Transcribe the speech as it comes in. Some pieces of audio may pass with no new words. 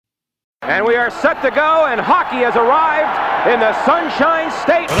And we are set to go, and hockey has arrived in the Sunshine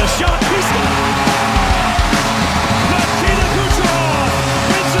State. The shot, he scores! Nikita Kucherov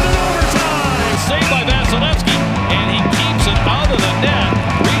wins it in overtime. Saved by Vasilevsky, and he keeps it out of the net.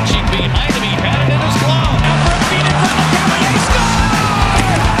 Reaching behind him, he had it in his glove. After a feed in front of Cavalier, scores!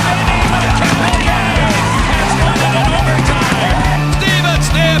 And Cavalier has won it in overtime. Steven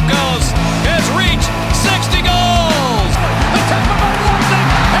Stamkos has reached 60 goals. The Tampa Bay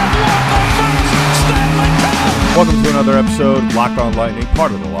Lightning have won the first Stanley Cup. Welcome to another episode, Locked On Lightning,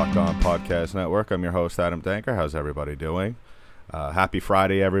 part of the Locked On Podcast Network. I'm your host, Adam Danker. How's everybody doing? Happy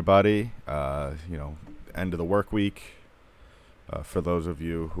Friday, everybody. End of the work week. For those of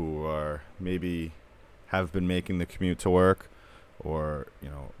you who are maybe have been making the commute to work, or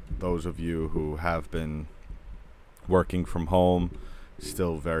those of you who have been working from home,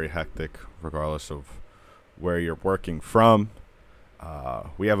 still very hectic regardless of where you're working from.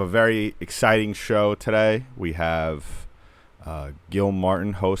 We have a very exciting show today. We have Gil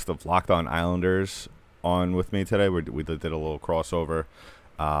Martin, host of Locked On Islanders, on with me today. We did a little crossover.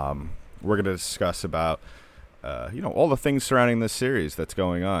 We're going to discuss about all the things surrounding this series that's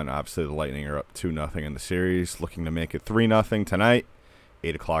going on. Obviously, the Lightning are up 2-0 in the series, looking to make it 3-0 tonight.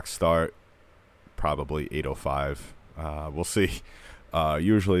 8 o'clock start, probably 8:05. We'll see.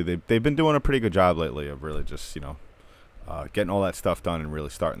 Usually, they've been doing a pretty good job lately of really just getting all that stuff done and really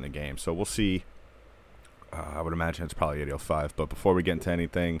starting the game. So we'll see. I would imagine it's probably 8:05. But before we get into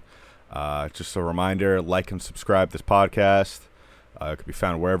anything, just a reminder, like and subscribe to this podcast. It could be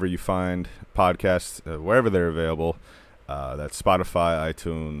found wherever you find podcasts, wherever they're available. That's Spotify,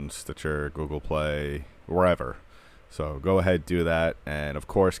 iTunes, Stitcher, Google Play, wherever. So go ahead, do that. And, of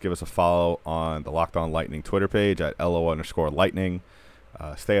course, give us a follow on the Locked On Lightning Twitter page at LO_Lightning.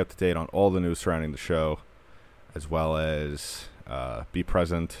 Stay up to date on all the news surrounding the show, as well as be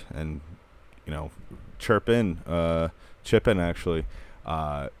present and, chip in, actually,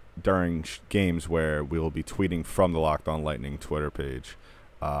 during games where we will be tweeting from the Locked On Lightning Twitter page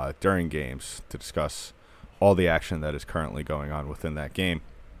during games to discuss all the action that is currently going on within that game.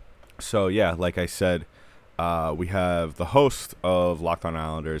 So, yeah, like I said, we have the host of Locked On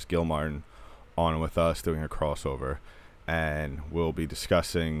Islanders, Gil Martin, on with us doing a crossover, and we'll be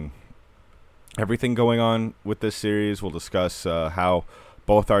discussing everything going on with this series. We'll discuss how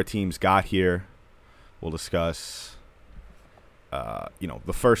both our teams got here. We'll discuss,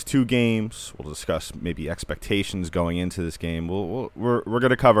 the first two games. We'll discuss maybe expectations going into this game. We're going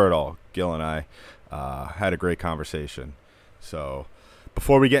to cover it all. Gil and I had a great conversation. So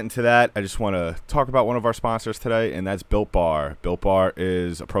before we get into that, I just want to talk about one of our sponsors today, and that's Built Bar. Built Bar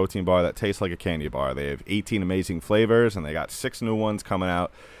is a protein bar that tastes like a candy bar. They have 18 amazing flavors, and they got 6 new ones coming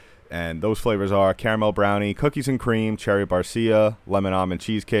out. And those flavors are caramel brownie, cookies and cream, cherry barcia, lemon almond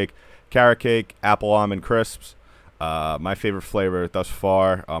cheesecake, carrot cake, apple almond crisps. My favorite flavor thus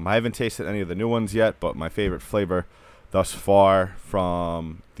far. I haven't tasted any of the new ones yet, but my favorite flavor thus far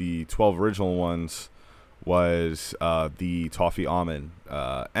from the 12 original ones was the toffee almond,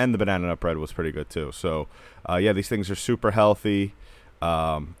 and the banana nut bread was pretty good too. So, these things are super healthy.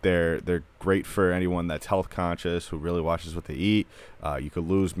 They're great for anyone that's health conscious, who really watches what they eat. You could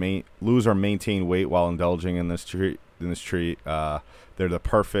lose or maintain weight while indulging in this treat. They're the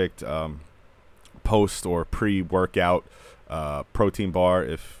perfect post or pre-workout protein bar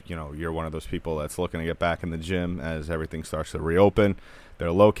if you're one of those people that's looking to get back in the gym as everything starts to reopen.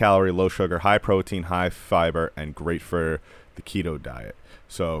 They're low calorie, low sugar, high protein, high fiber, and great for the keto diet.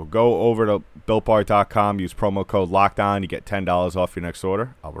 So go over to BuiltBar.com, use promo code LOCKEDON, you get $10 off your next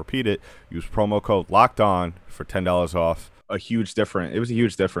order. I'll repeat it. Use promo code LOCKEDON for $10 off. It was a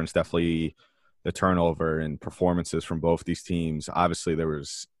huge difference, definitely, the turnover and performances from both these teams. Obviously, there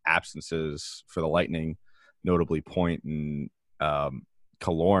was absences for the Lightning, notably Point and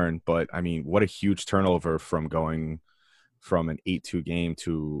Killorn. But, what a huge turnover from going from an 8-2 game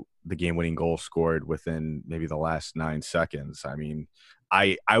to the game-winning goal scored within maybe the last 9 seconds.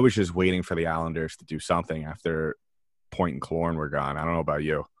 I was just waiting for the Islanders to do something after Point and Killorn were gone. I don't know about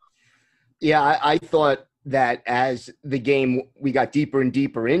you. Yeah, I thought that as the game, we got deeper and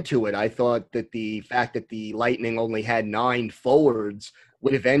deeper into it, I thought that the fact that the Lightning only had 9 forwards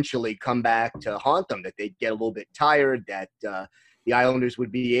would eventually come back to haunt them, that they'd get a little bit tired, that the Islanders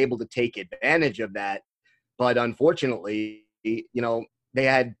would be able to take advantage of that. But unfortunately, they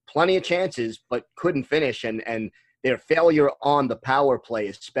had plenty of chances but couldn't finish, and their failure on the power play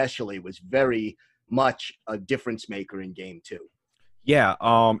especially was very much a difference maker in game 2. Yeah,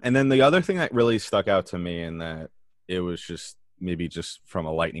 and then the other thing that really stuck out to me, and that it was just maybe just from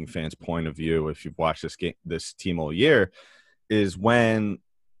a Lightning fan's point of view, if you've watched this team all year, is when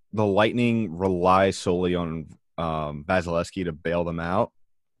the Lightning rely solely on Vasilevsky to bail them out,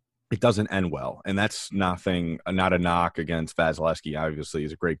 it doesn't end well. And that's not a knock against Vasilevsky. Obviously,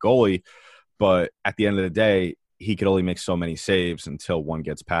 he's a great goalie, but at the end of the day, he could only make so many saves until one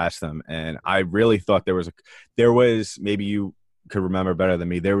gets past them. And I really thought there was maybe you could remember better than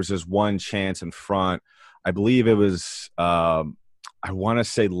me. There was this one chance in front. I believe it was I want to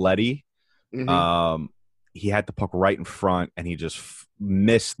say Leddy. Mhm. He had the puck right in front, and he just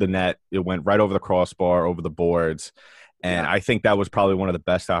missed the net. It went right over the crossbar, over the boards. And Yeah. I think that was probably one of the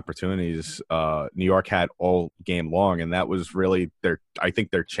best opportunities New York had all game long. And that was really their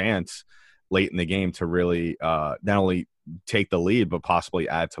chance late in the game to really not only take the lead, but possibly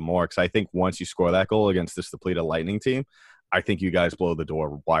add to more. Because I think once you score that goal against this depleted Lightning team, I think you guys blow the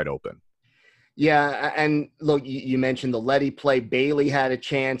door wide open. Yeah, and look, you mentioned the Leddy play. Bailey had a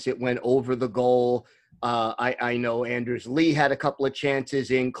chance; it went over the goal. I know Anders Lee had a couple of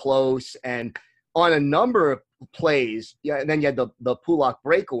chances in close, and on a number of plays. Yeah, and then you had the Pulak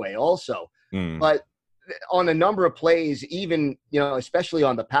breakaway also. Mm. But on a number of plays, even especially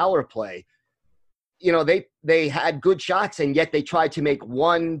on the power play, they had good shots, and yet they tried to make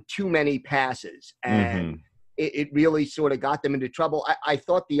one too many passes, and it really sort of got them into trouble. I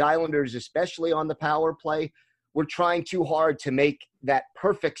thought the Islanders, especially on the power play, were trying too hard to make that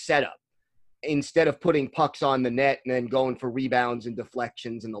perfect setup instead of putting pucks on the net and then going for rebounds and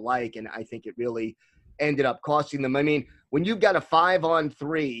deflections and the like. And I think it really ended up costing them. I mean, when you've got a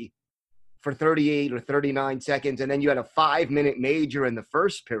 5-on-3 for 38 or 39 seconds, and then you had a 5-minute major in the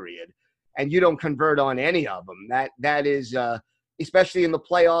first period, and you don't convert on any of them, that is especially in the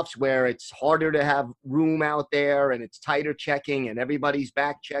playoffs where it's harder to have room out there and it's tighter checking and everybody's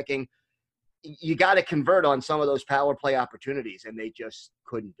back checking. You got to convert on some of those power play opportunities, and they just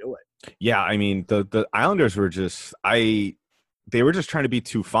couldn't do it. Yeah, I mean, the Islanders were they were just trying to be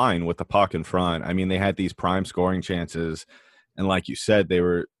too fine with the puck in front. I mean, they had these prime scoring chances, and like you said, they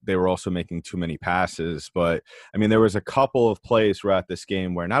were also making too many passes. But I mean, there was a couple of plays throughout this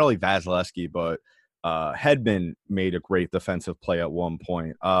game where not only Vasilevsky, but Hedman made a great defensive play at one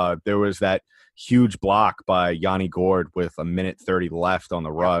point. There was that huge block by Yanni Gourde with 1:30 left on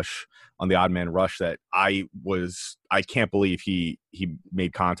the rush, on the odd man rush, that I can't believe he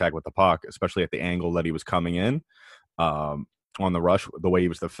made contact with the puck, especially at the angle that he was coming in on the rush, the way he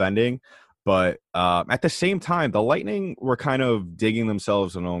was defending. But at the same time, the Lightning were kind of digging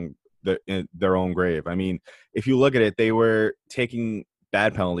themselves in their own grave. I mean, if you look at it, they were taking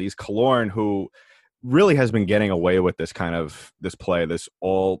bad penalties. Killorn, who really has been getting away with this play, this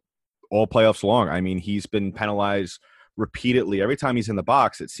all playoffs long. I mean, he's been penalized repeatedly. Every time he's in the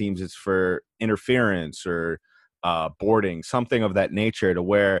box, it seems it's for interference or boarding, something of that nature, to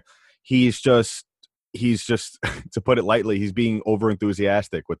where he's just to put it lightly, he's being over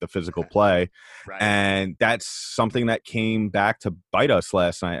enthusiastic with the physical play. Right. And that's something that came back to bite us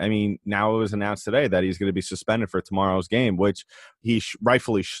last night. I mean, now it was announced today that he's going to be suspended for tomorrow's game, which he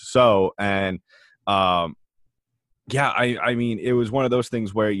rightfully so. And yeah, I mean, it was one of those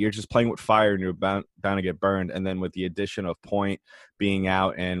things where you're just playing with fire and you're bound to get burned. And then with the addition of Point being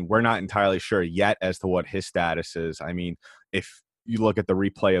out, and we're not entirely sure yet as to what his status is. I mean, if you look at the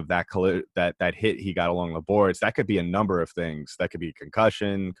replay of that hit he got along the boards, that could be a number of things. That could be a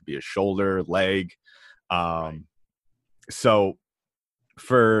concussion, could be a shoulder, leg. So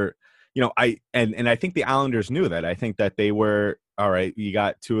for, I think the Islanders knew that. I think that they were, all right, you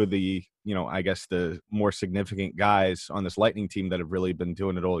got two of the, I guess the more significant guys on this Lightning team that have really been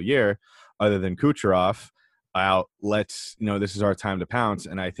doing it all year, other than Kucherov, out. Let's, this is our time to pounce.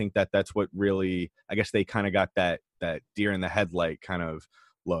 And I think that that's what really, I guess they kind of got that deer in the headlight kind of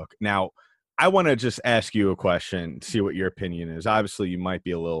look. Now, I want to just ask you a question, see what your opinion is. Obviously, you might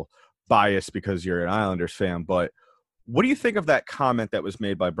be a little biased because you're an Islanders fan, but what do you think of that comment that was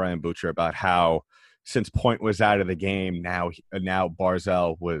made by Brian Butcher about how, since Point was out of the game, now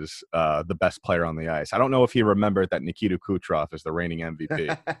Barzal was the best player on the ice? I don't know if he remembered that Nikita Kucherov is the reigning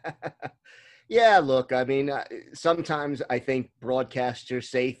MVP. Yeah, look, I mean, sometimes I think broadcasters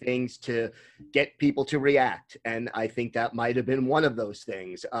say things to get people to react, and I think that might have been one of those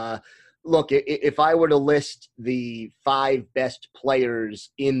things. Look, if I were to list the 5 best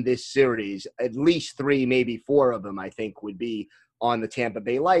players in this series, at least 3, maybe 4 of them, I think, would be on the Tampa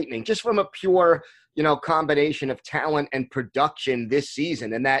Bay Lightning, just from a pure, combination of talent and production this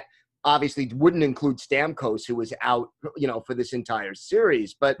season. And that obviously wouldn't include Stamkos, who was out, for this entire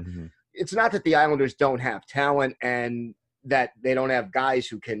series. But it's not that the Islanders don't have talent and that they don't have guys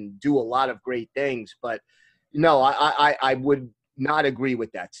who can do a lot of great things. But no, I would not agree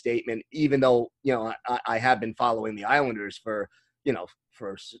with that statement, even though, I have been following the Islanders for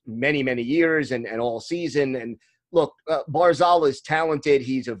for many, many years and all season. And look, Barzal is talented.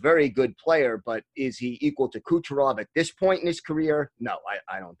 He's a very good player, but is he equal to Kucherov at this point in his career? No,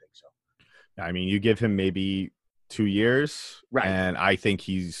 I don't think so. I mean, you give him maybe 2 years, right? And I think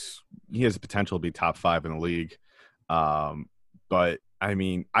he has the potential to be top 5 in the league. But I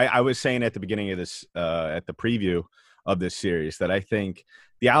mean, I was saying at the beginning of this, at the preview of this series, that I think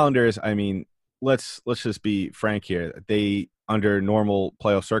the Islanders, I mean, let's just be frank here. They, under normal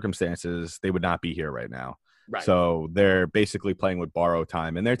playoff circumstances, they would not be here right now. Right. So they're basically playing with borrowed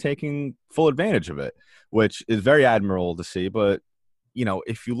time, and they're taking full advantage of it, which is very admirable to see. But, you know,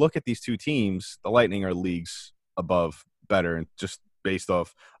 if you look at these two teams, the Lightning are leagues above better, and just based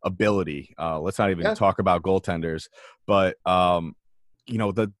off ability. Let's not even talk about goaltenders. But, you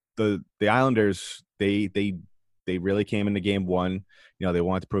know, the Islanders, they really came into game one. You know, they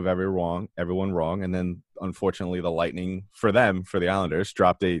wanted to prove everyone wrong. And then, unfortunately, the Lightning, for the Islanders,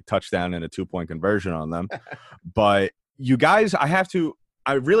 dropped a touchdown and a 2-point conversion on them. But you guys,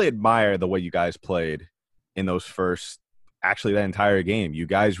 I really admire the way you guys played in those that entire game. You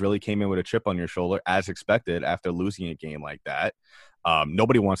guys really came in with a chip on your shoulder, as expected, after losing a game like that.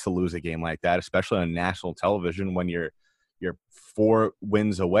 Nobody wants to lose a game like that, especially on national television when you're 4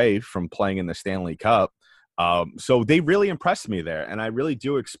 wins away from playing in the Stanley Cup. So they really impressed me there, and I really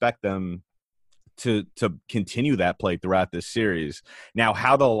do expect them to continue that play throughout this series. Now,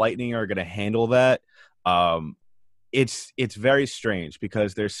 how the Lightning are going to handle that, it's very strange,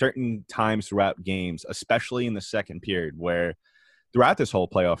 because there's certain times throughout games, especially in the second period, where throughout this whole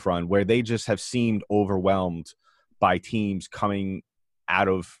playoff run, where they just have seemed overwhelmed by teams coming out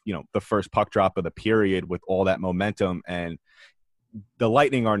of, you know, the first puck drop of the period with all that momentum. And the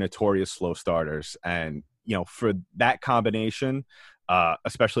Lightning are notorious slow starters, and you know, for that combination,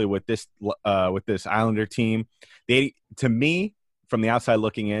 especially with this Islander team, to me, from the outside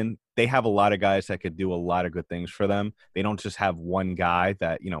looking in, they have a lot of guys that could do a lot of good things for them. They don't just have one guy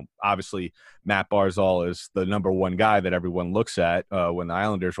that, you know, obviously Matt Barzal is the number one guy that everyone looks at when the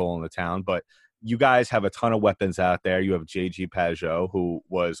Islanders roll into town, but you guys have a ton of weapons out there. You have J.G. Pageau, who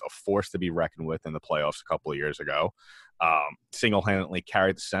was a force to be reckoned with in the playoffs a couple of years ago. Single-handedly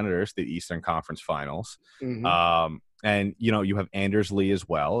carried the Senators to the Eastern Conference Finals. Mm-hmm. And, you know, you have Anders Lee as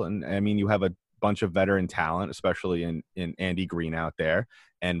well. And, I mean, you have a bunch of veteran talent, especially in Andy Green out there,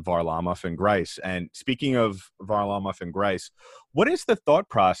 and Varlamov and Greiss. And speaking of Varlamov and Greiss, what is the thought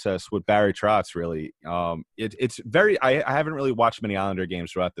process with Barry Trotz, really? It's very – I haven't really watched many Islander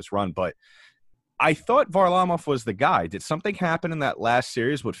games throughout this run, but I thought Varlamov was the guy. Did something happen in that last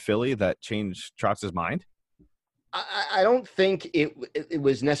series with Philly that changed Trotz's mind? I don't think it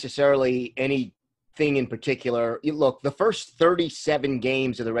was necessarily anything in particular. Look, the first 37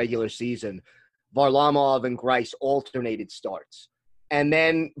 games of the regular season, Varlamov and Greiss alternated starts. And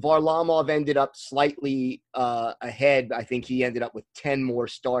then Varlamov ended up slightly ahead. I think he ended up with 10 more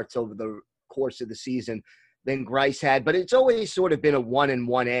starts over the course of the season than Greiss had. But it's always sort of been a 1 and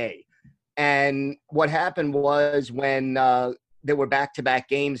 1A. And what happened was, when there were back-to-back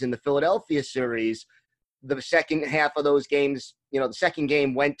games in the Philadelphia series, the second half of those games, you know, the second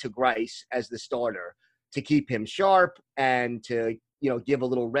game went to Greiss as the starter to keep him sharp and to, you know, give a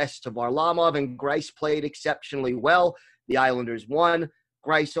little rest to Varlamov. And Greiss played exceptionally well. The Islanders won.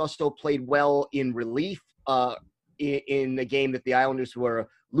 Greiss also played well in relief in the game that the Islanders were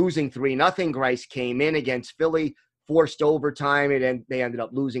losing 3-0. Greiss came in against Philly, forced overtime, and they ended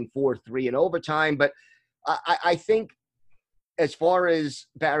up losing 4-3 in overtime. But I think, as far as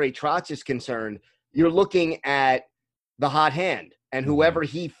Barry Trotz is concerned, you're looking at the hot hand and whoever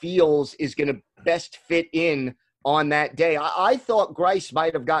he feels is going to best fit in on that day. I thought Greiss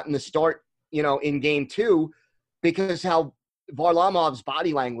might have gotten the start, you know, in game 2, because how Varlamov's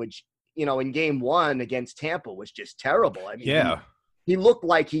body language, you know, in game 1 against Tampa was just terrible. I mean, yeah. He looked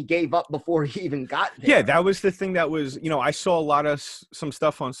like he gave up before he even got there. Yeah, that was the thing that was, you know, I saw a lot of some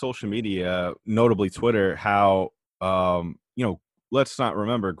stuff on social media, notably Twitter, how, you know, let's not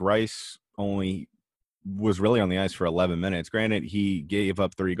remember, Greiss only was really on the ice for 11 minutes. Granted, he gave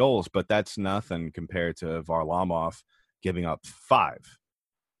up 3 goals, but that's nothing compared to Varlamov giving up 5.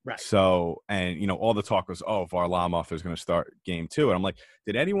 Right. So, and, you know, all the talk was, oh, Varlamov is going to start game 2. And I'm like,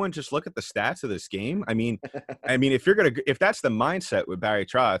 did anyone just look at the stats of this game? I mean, if that's the mindset with Barry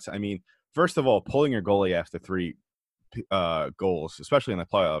Trotz, I mean, first of all, pulling your goalie after 3 goals, especially in the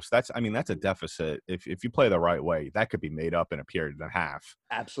playoffs, that's a deficit. If you play the right way, that could be made up in a period and a half.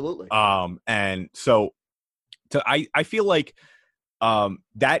 Absolutely. And so I feel like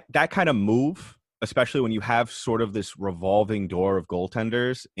that kind of move, especially when you have sort of this revolving door of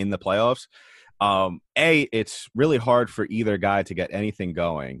goaltenders in the playoffs, A, it's really hard for either guy to get anything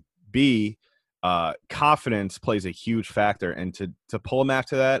going. B, confidence plays a huge factor, and to pull him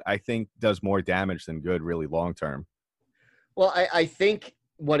after that, I think does more damage than good, really long term. Well, I think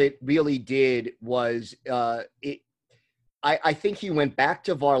what it really did was I think he went back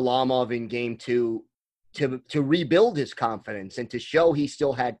to Varlamov in game 2 to rebuild his confidence and to show he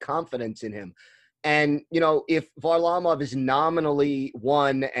still had confidence in him. And, if Varlamov is nominally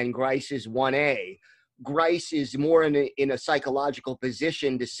 1 and Greiss is 1A, Greiss is more in a psychological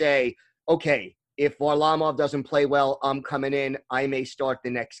position to say, okay, if Varlamov doesn't play well, I'm coming in. I may start the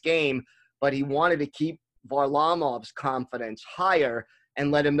next game. But he wanted to keep Varlamov's confidence higher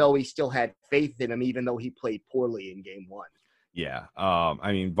and let him know he still had faith in him, even though he played poorly in game 1. Yeah.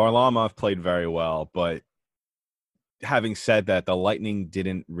 Varlamov played very well, but having said that, the Lightning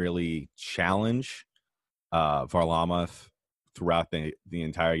didn't really challenge Varlamov throughout the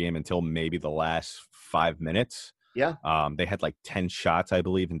entire game until maybe the last 5 minutes. Yeah. They had like 10 shots, I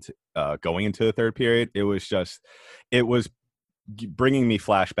believe, going into the third period. It was bringing me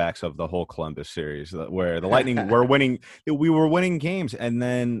flashbacks of the whole Columbus series where the Lightning were winning. We were winning games,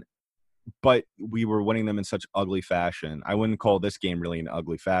 but we were winning them in such ugly fashion. I wouldn't call this game really an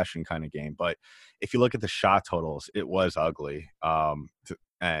ugly fashion kind of game, but if you look at the shot totals, it was ugly.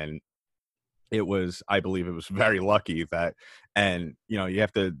 And it was, I believe it was very lucky that, and you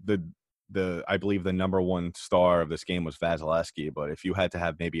have to, I believe the number 1 star of this game was Vasilevsky, but if you had to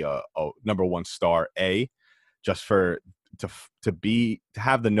have maybe a number 1 star just to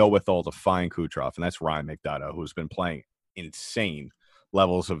have the know-withal to find Kucherov, and that's Ryan McDonough, who's been playing insane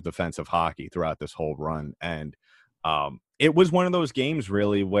levels of defensive hockey throughout this whole run. And it was one of those games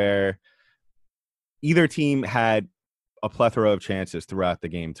really where either team had a plethora of chances throughout the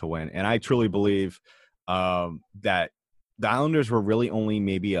game to win. And I truly believe that the Islanders were really only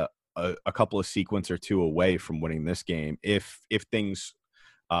maybe a couple of sequence or two away from winning this game if the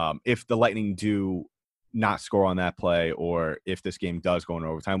Lightning do not score on that play, or if this game does go into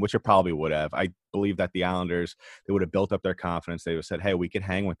overtime, which it probably would have. I believe that the Islanders, they would have built up their confidence. They would have said, hey, we can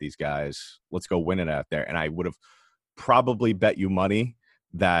hang with these guys. Let's go win it out there. And I would have probably bet you money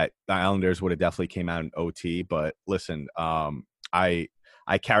that the Islanders would have definitely came out in OT. But listen, I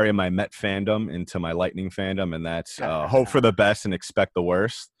carry my Met fandom into my Lightning fandom, and that's hope for the best and expect the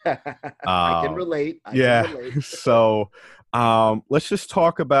worst. I can relate. So let's just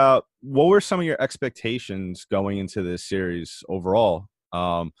talk about what were some of your expectations going into this series overall.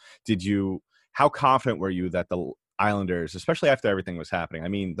 How confident were you that the Islanders, especially after everything was happening? I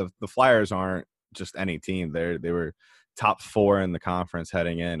mean, the Flyers aren't just any team. They were top 4 in the conference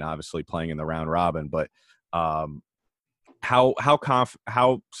heading in, obviously playing in the round robin. But how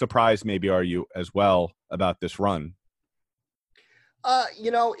surprised maybe are you as well about this run?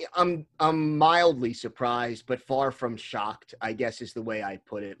 I'm mildly surprised, but far from shocked, I guess is the way I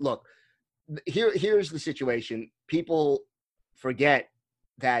put it. Look, here's the situation. People forget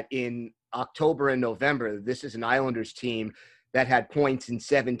that in October and November, this is an Islanders team that had points in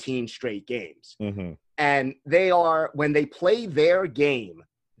 17 straight games. Mm-hmm. And when they play their game,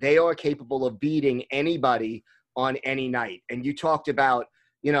 they are capable of beating anybody on any night. And you talked about,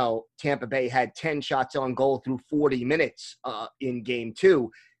 Tampa Bay had 10 shots on goal through 40 minutes in game 2.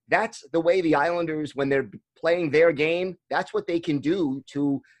 That's the way the Islanders, when they're playing their game, that's what they can do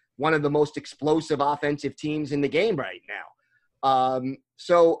to one of the most explosive offensive teams in the game right now.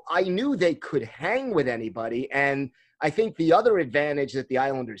 So I knew they could hang with anybody. And I think the other advantage that the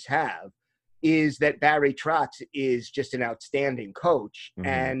Islanders have is that Barry Trotz is just an outstanding coach. Mm-hmm.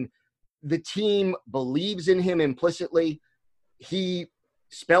 And the team believes in him implicitly. He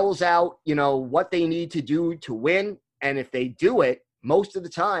spells out, what they need to do to win. And if they do it, most of the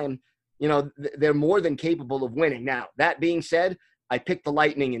time, they're more than capable of winning. Now, that being said, I picked the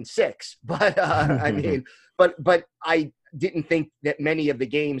Lightning in 6, but but I didn't think that many of the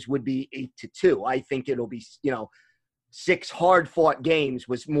games would be 8-2. I think it'll be, 6 hard-fought games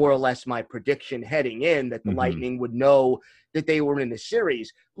was more or less my prediction heading in, that the Lightning would know that they were in the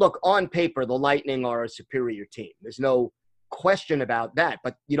series. Look, on paper, the Lightning are a superior team. There's no question about that,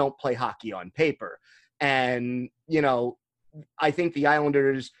 but you don't play hockey on paper. And, I think the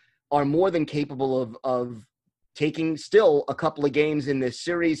Islanders are more than capable of taking still a couple of games in this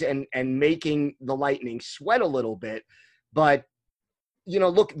series and making the Lightning sweat a little bit. But,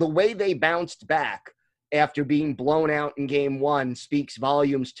 look, the way they bounced back after being blown out in game 1 speaks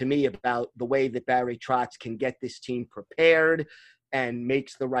volumes to me about the way that Barry Trotz can get this team prepared and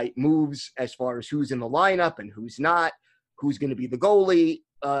makes the right moves as far as who's in the lineup and who's not, who's going to be the goalie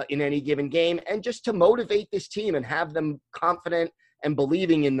in any given game, and just to motivate this team and have them confident and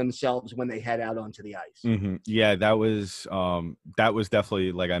believing in themselves when they head out onto the ice. Mm-hmm. Yeah, that was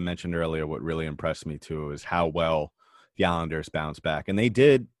definitely, like I mentioned earlier, what really impressed me too is how well the Islanders bounced back. And they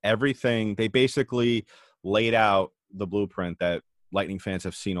did everything. They basically laid out the blueprint that Lightning fans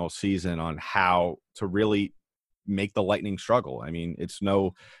have seen all season on how to really make the Lightning struggle. I mean, it's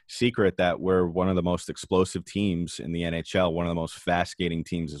no secret that we're one of the most explosive teams in the NHL, one of the most fast skating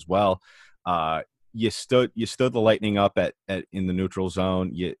teams as well. You stood the Lightning up at in the neutral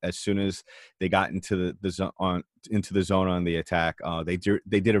zone. As soon as they got into the zone on the attack, they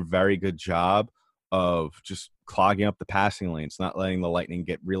did a very good job of just clogging up the passing lanes, not letting the Lightning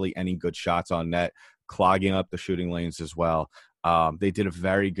get really any good shots on net, clogging up the shooting lanes as well. They did a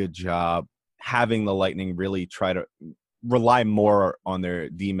very good job having the Lightning really try to rely more on their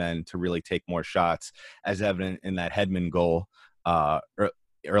D-men to really take more shots, as evident in that Hedman goal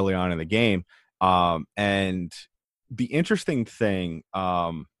early on in the game. And the interesting thing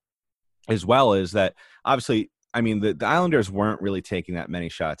as well is that obviously, I mean, the Islanders weren't really taking that many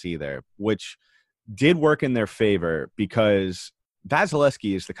shots either, which did work in their favor because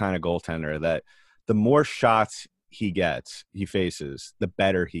Vasilevsky is the kind of goaltender that the more shots he faces, the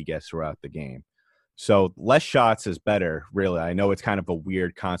better he gets throughout the game. So less shots is better, really. I know it's kind of a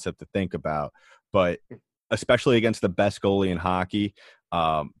weird concept to think about, but especially against the best goalie in hockey,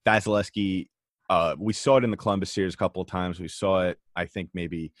 Vasilevsky, we saw it in the Columbus series a couple of times. We saw it, I think,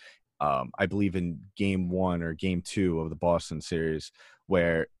 maybe, I believe in game 1 or game 2 of the Boston series,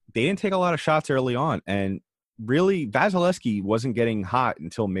 where they didn't take a lot of shots early on. And really, Vasilevsky wasn't getting hot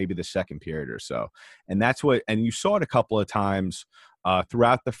until maybe the second period or so. And and you saw it a couple of times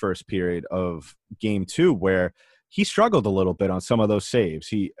throughout the first period of game 2, where he struggled a little bit on some of those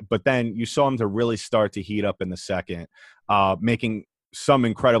saves. But then you saw him to really start to heat up in the second, making some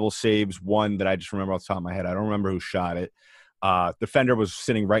incredible saves. One that I just remember off the top of my head, I don't remember who shot it. Defender was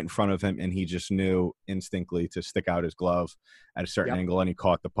sitting right in front of him, and he just knew instinctively to stick out his glove at a certain angle, and he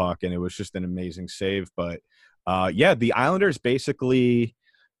caught the puck, and it was just an amazing save. But the Islanders basically,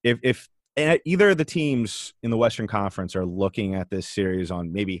 if either of the teams in the Western Conference are looking at this series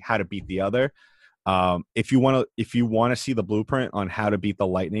on maybe how to beat the other, if you want to see the blueprint on how to beat the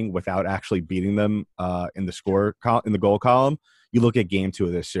Lightning without actually beating them in the goal column, you look at game 2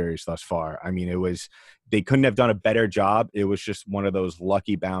 of this series thus far. I mean, they couldn't have done a better job. It was just one of those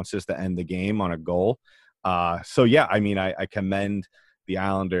lucky bounces to end the game on a goal. So yeah, I mean, I commend the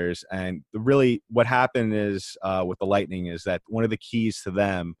Islanders. And really what happened is with the Lightning is that one of the keys to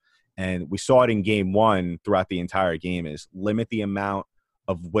them, and we saw it in game 1 throughout the entire game, is limit the amount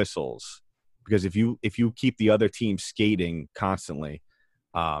of whistles. Because if you keep the other team skating constantly,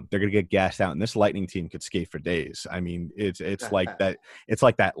 they're going to get gassed out, and this Lightning team could skate for days. I mean, it's like that. It's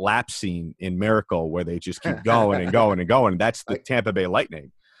like that lap scene in Miracle where they just keep going and going and going. That's the Tampa Bay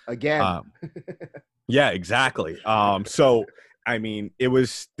Lightning again. Yeah, exactly. So I mean,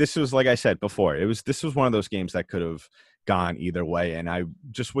 this was like I said before. This was one of those games that could have gone either way, and I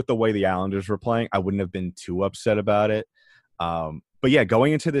just, with the way the Islanders were playing, I wouldn't have been too upset about it. But yeah,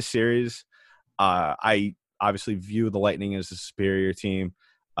 going into this series, I obviously view the Lightning as a superior team.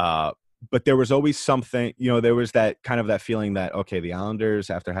 But there was always something, there was that kind of that feeling that, okay, the Islanders,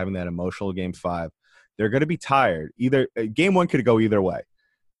 after having that emotional game 5, they're going to be tired. Either game 1 could go either way.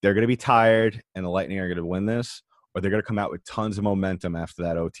 They're going to be tired and the Lightning are going to win this, or they're going to come out with tons of momentum after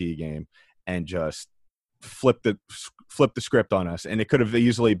that OT game and just flip the script on us. And it could have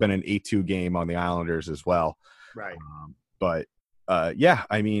easily been an 8-2 game on the Islanders as well. Right. But yeah,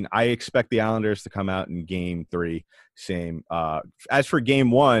 I mean, I expect the Islanders to come out in game 3 same. As for game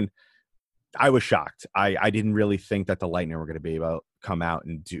 1, I was shocked. I didn't really think that the Lightning were going to be able to come out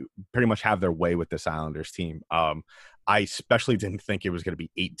and pretty much have their way with this Islanders team. I especially didn't think it was going to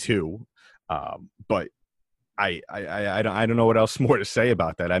be 8-2. But I don't know what else more to say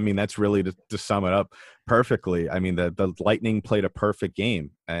about that. I mean, that's really to sum it up perfectly. I mean, the Lightning played a perfect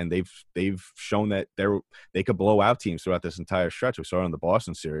game, and they've shown that they could blow out teams throughout this entire stretch. We saw it in the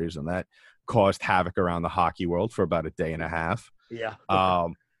Boston series, and that caused havoc around the hockey world for about a day and a half. Yeah.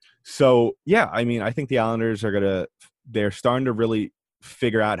 So yeah, I mean, I think the Islanders they're starting to really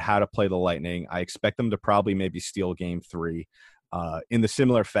figure out how to play the Lightning. I expect them to probably maybe steal game 3 in the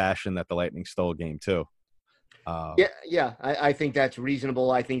similar fashion that the Lightning stole game 2. I think that's reasonable.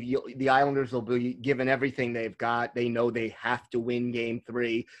 I think the Islanders will be given everything they've got. They know they have to win game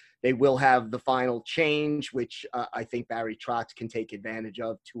 3. They will have the final change, which I think Barry Trotz can take advantage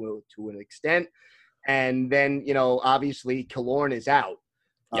of to an extent. And then, obviously Killorn is out.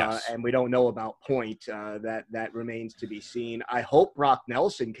 Yes. And we don't know about Point. That remains to be seen. I hope Brock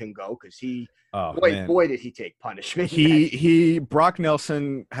Nelson can go because boy, did he take punishment. Brock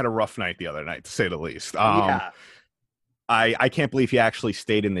Nelson had a rough night the other night, to say the least. Yeah. I can't believe he actually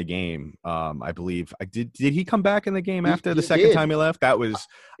stayed in the game. I believe did he come back in the game after the he second did. time he left? I was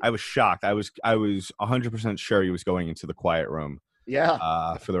shocked. I was 100% sure he was going into the quiet room.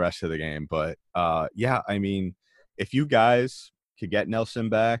 Yeah. For the rest of the game. But yeah, I mean, if you guys could get Nelson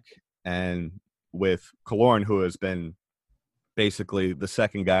back, and with Killorn, who has been basically the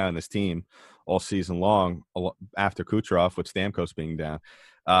second guy on this team all season long after Kucherov, with Stamkos being down,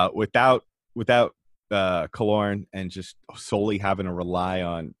 without Killorn, and just solely having to rely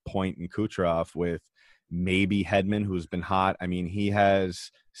on Point and Kucherov, with maybe Hedman, who's been hot. I mean, he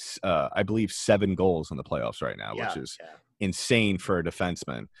has, I believe, 7 goals in the playoffs right now, which is insane for a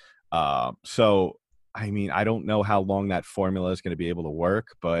defenseman. So, I mean, I don't know how long that formula is going to be able to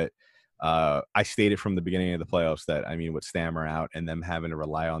work, but I stated from the beginning of the playoffs that, I mean, with Stammer out and them having to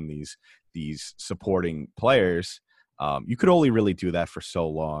rely on these supporting players, you could only really do that for so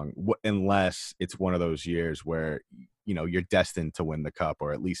long, unless it's one of those years where, you know, you're destined to win the cup,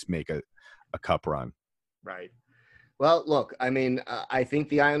 or at least make a cup run. Right. Well, look, I mean, I think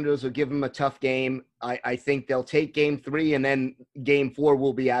the Islanders will give them a tough game. I think they'll take game 3, and then game 4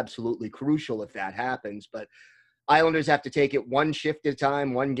 will be absolutely crucial if that happens. But Islanders have to take it one shift at a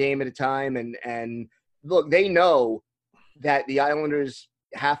time, one game at a time. And look, they know that the Islanders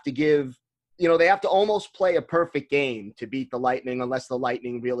have to give, you know, they have to almost play a perfect game to beat the Lightning, unless the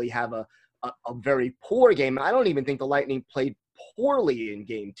Lightning really have a very poor game. I don't even think the Lightning played poorly in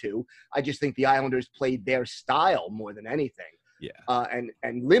game 2. I just think the Islanders played their style more than anything. Yeah.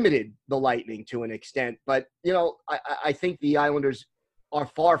 And limited the Lightning to an extent. But, you know, I think the Islanders are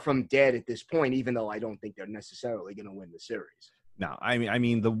far from dead at this point, even though I don't think they're necessarily going to win the series. No, I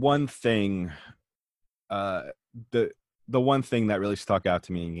mean, the one thing, the one thing that really stuck out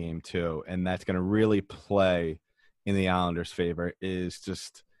to me in game 2, and that's going to really play in the Islanders' favor, is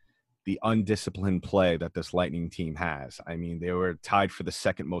just the undisciplined play that this Lightning team has. I mean, they were tied for the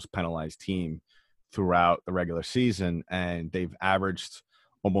second most penalized team throughout the regular season, and they've averaged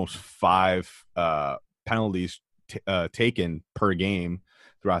almost 5 penalties taken per game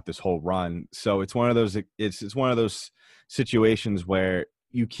throughout this whole run. So it's one of those situations where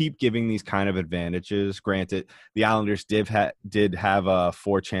you keep giving these kind of advantages. Granted, the Islanders did have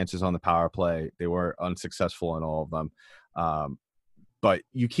 4 chances on the power play. They were unsuccessful in all of them. But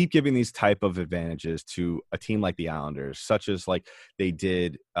you keep giving these type of advantages to a team like the Islanders, such as like they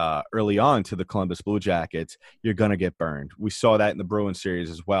did early on to the Columbus Blue Jackets, you're going to get burned. We saw that in the Bruins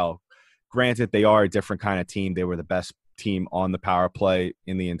series as well. Granted, they are a different kind of team. They were the best team on the power play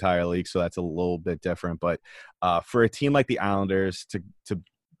in the entire league, so that's a little bit different. But for a team like the Islanders to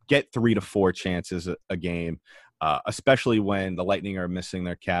get 3 to 4 chances a game, especially when the Lightning are missing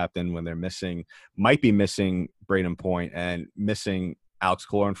their captain, when they're might be missing Braden Point and missing Alex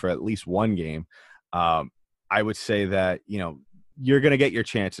Killorn for at least one game, I would say that, you know, you're going to get your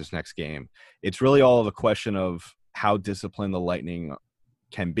chances next game. It's really all of a question of how disciplined the Lightning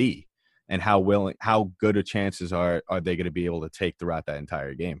can be, and how good a chances are they going to be able to take throughout that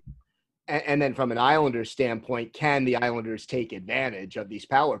entire game. And then from an Islanders standpoint, can the Islanders take advantage of these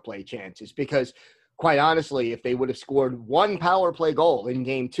power play chances? Because quite honestly, if they would have scored 1 power play goal in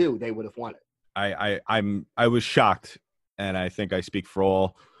game 2, they would have won it. I was shocked, and I think I speak for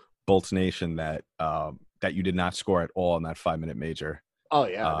all Bolts Nation that you did not score at all in that 5-minute major. Oh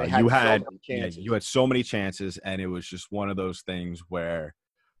yeah, you had so many chances, and it was just one of those things where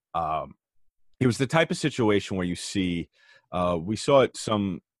it was the type of situation where you see we saw it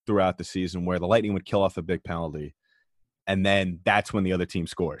some throughout the season where the Lightning would kill off a big penalty, and then that's when the other team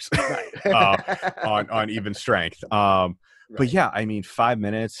scores on even strength. But yeah, I mean, 5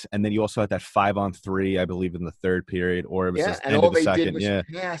 minutes, and then you also had that 5-on-3, I believe, in the third period, or it was just end of the second.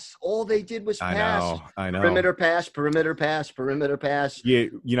 Pass. All they did was pass. I know. Perimeter pass.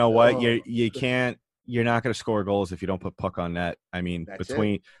 You know what? You can't. You're not going to score goals if you don't put puck on net. I mean,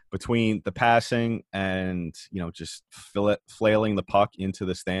 between the passing and, you know, just flailing the puck into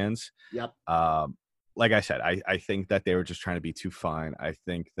the stands. Yep. Like I said, I think that they were just trying to be too fine. I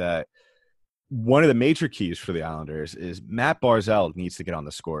think that one of the major keys for the Islanders is Matt Barzal needs to get on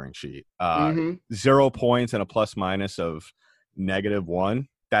the scoring sheet. 0 points and a plus-minus of -1.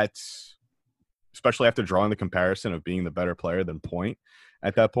 That's, especially after drawing the comparison of being the better player than Point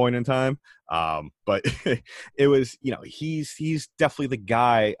at that point in time. But it was, you know, he's definitely the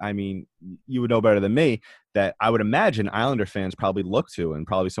guy. I mean, you would know better than me that I would imagine Islander fans probably look to, and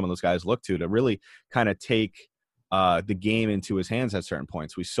probably some of those guys look to really kind of take the game into his hands at certain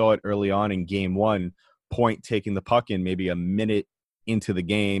points. We saw it early on in game one, Point taking the puck in maybe a minute into the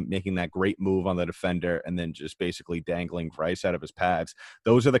game, making that great move on the defender, and then just basically dangling Greiss out of his pads.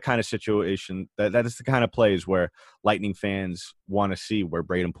 Those are the kind of situation that is the kind of plays where Lightning fans want to see, where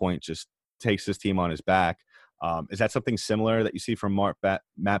Braden Point just takes his team on his back. Is that something similar that you see from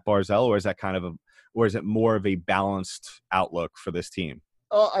Matt Barzal, or is that or is it more of a balanced outlook for this team?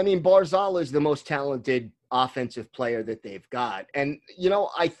 I mean, Barzal is the most talented offensive player that they've got. And,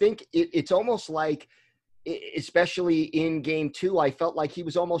 I think it's almost like, especially in game two, I felt like he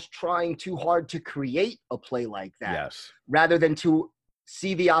was almost trying too hard to create a play like that. Yes. Rather than to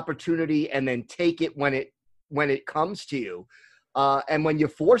see the opportunity and then take it when it comes to you. And when you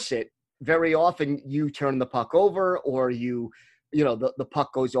force it, very often you turn the puck over, or the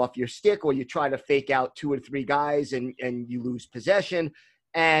puck goes off your stick, or you try to fake out 2 or 3 guys and you lose possession.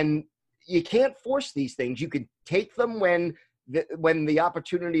 And you can't force these things. You could take them when the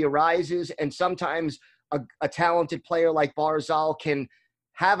opportunity arises, and sometimes a talented player like Barzal can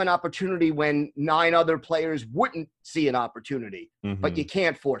have an opportunity when 9 other players wouldn't see an opportunity, but you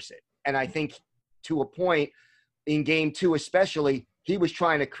can't force it. And I think to a point in game 2 especially, he was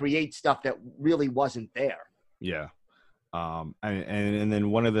trying to create stuff that really wasn't there. Yeah. And then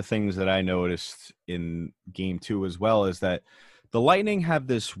one of the things that I noticed in game 2 as well is that the Lightning have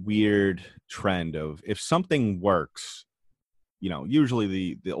this weird trend of, if something works,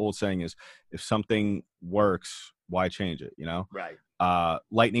 usually the old saying is, if something works, why change it, Right.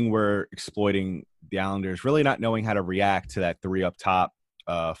 Lightning were exploiting the Islanders, really not knowing how to react to that 3 up top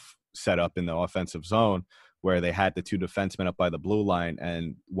setup in the offensive zone, where they had the 2 defensemen up by the blue line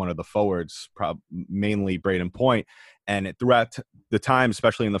and one of the forwards, mainly Braden Point. And throughout the time,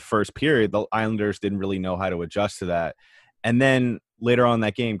 especially in the first period, the Islanders didn't really know how to adjust to that. And then later on in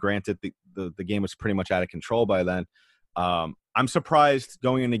that game, granted, the game was pretty much out of control by then. I'm surprised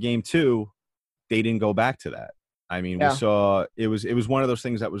going into game 2, they didn't go back to that. I mean, we saw it was one of those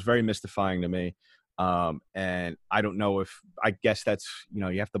things that was very mystifying to me. And I don't know I guess that's,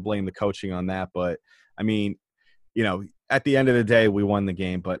 you have to blame the coaching on that. But I mean, at the end of the day, we won the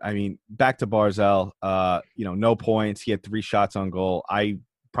game. But I mean, back to Barzal, no points. He had 3 shots on goal. I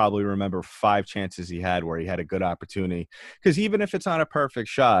probably remember 5 chances he had where he had a good opportunity. Because even if it's not a perfect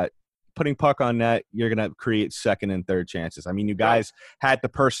shot, putting puck on net, you're going to create second and third chances. I mean, you guys had the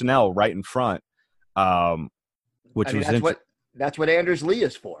personnel right in front, which was that's what Anders Lee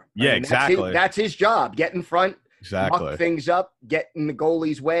is for. Yeah, exactly. That's his job. Get in front, exactly. muck things up, get in the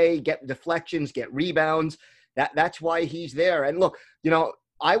goalie's way, get deflections, get rebounds. That's why he's there. And look,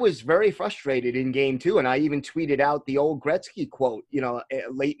 I was very frustrated in game 2, and I even tweeted out the old Gretzky quote,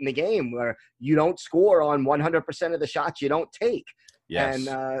 late in the game, where you don't score on 100% of the shots you don't take. Yes.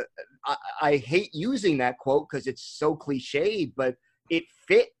 And I hate using that quote because it's so cliched, but it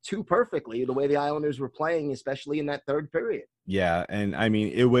fit too perfectly the way the Islanders were playing, especially in that third period. Yeah, and I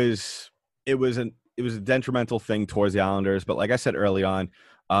mean, it was a detrimental thing towards the Islanders, but like I said early on,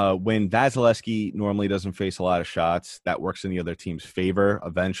 when Vasilevsky normally doesn't face a lot of shots, that works in the other team's favor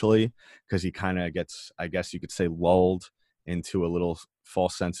eventually, because he kind of gets, I guess you could say, lulled into a little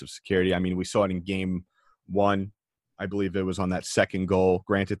false sense of security. I mean, we saw it in game 1. I believe it was on that second goal.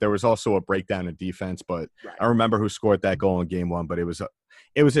 Granted, there was also a breakdown in defense, but right. I remember who scored that goal in game 1, but it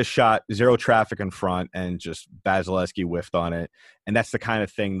was a shot, 0 traffic in front, and just Vasilevsky whiffed on it. And that's the kind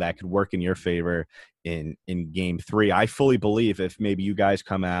of thing that could work in your favor in game 3. I fully believe if maybe you guys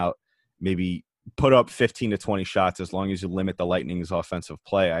come out, maybe put up 15 to 20 shots, as long as you limit the Lightning's offensive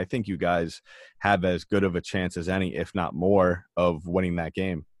play, I think you guys have as good of a chance as any, if not more, of winning that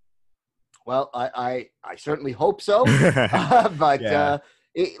game. Well, I certainly hope so. But yeah.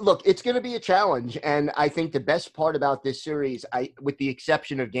 Look, it's going to be a challenge. And I think the best part about this series, with the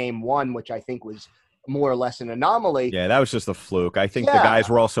exception of game 1, which I think was more or less an anomaly. Yeah, that was just a fluke. I think the guys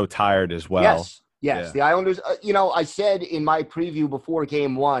were also tired as well. Yes. Yeah. The Islanders, I said in my preview before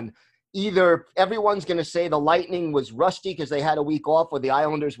game 1, either everyone's going to say the Lightning was rusty because they had a week off, or the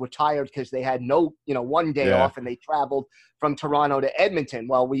Islanders were tired because they had one day off and they traveled from Toronto to Edmonton.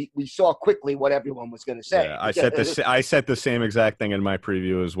 Well, we saw quickly what everyone was going to say. Yeah, I said the same exact thing in my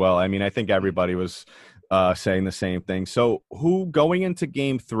preview as well. I mean, I think everybody was saying the same thing. So who going into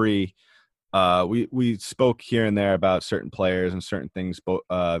game 3, we spoke here and there about certain players and certain things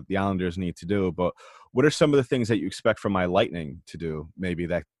the Islanders need to do, but what are some of the things that you expect from my Lightning to do, maybe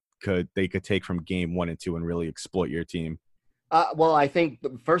that they could take from game 1 and 2 and really exploit your team? Well, I think,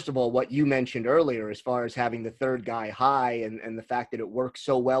 first of all, what you mentioned earlier, as far as having the third guy high and the fact that it worked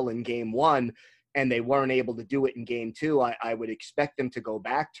so well in game 1 and they weren't able to do it in game 2, I would expect them to go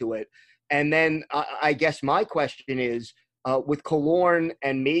back to it. And then I guess my question is, with Killorn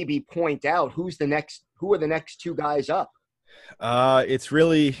and maybe Point out, who are the next two guys up? It's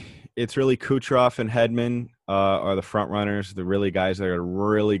really Kucherov and Hedman are the front runners. The really guys that are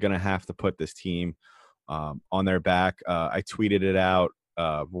really going to have to put this team on their back. I tweeted it out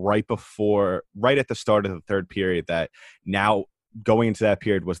right at the start of the third period that now going into that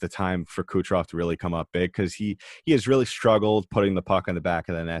period was the time for Kucherov to really come up big, because he has really struggled putting the puck on the back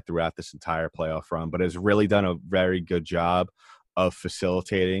of the net throughout this entire playoff run, but has really done a very good job of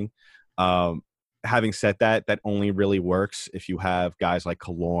facilitating. Having said that, that only really works if you have guys like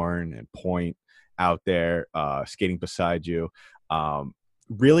Killorn and Point out there skating beside you.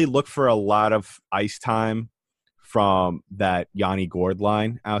 Really look for a lot of ice time from that Yanni Gourde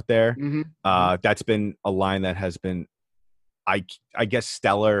line out there. Mm-hmm. That's been a line that has been, I guess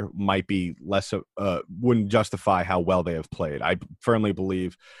stellar might be less wouldn't justify how well they have played. I firmly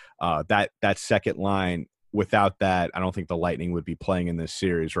believe that second line, without that, I don't think the Lightning would be playing in this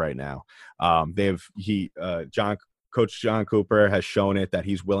series right now. Coach John Cooper has shown it that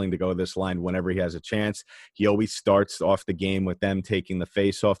he's willing to go this line whenever he has a chance. He always starts off the game with them taking the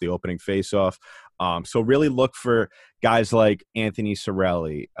face-off, the opening face-off. So really look for guys like Anthony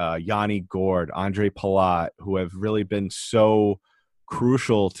Cirelli, Yanni Gourde, Andre Palat, who have really been so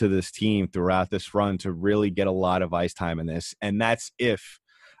crucial to this team throughout this run to really get a lot of ice time in this. And that's if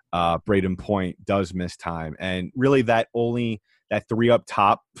Brayden Point does miss time. And really that three up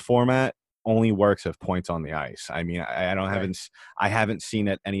top format only works if Point's on the ice. I mean, I haven't seen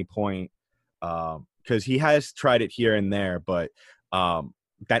at any point because he has tried it here and there, but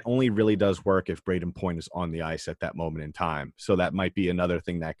that only really does work if Brayden Point is on the ice at that moment in time. So that might be another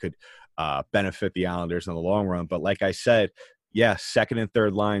thing that could benefit the Islanders in the long run. But like I said, yeah, second and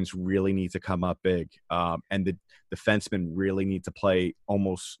third lines really need to come up big. And the defensemen really need to play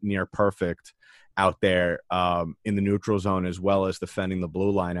almost near perfect out there in the neutral zone, as well as defending the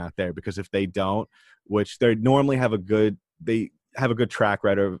blue line out there. Because if they don't, which they normally have a good track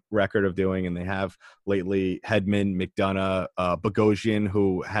record of doing, and they have lately, Hedman, McDonough, Bogosian,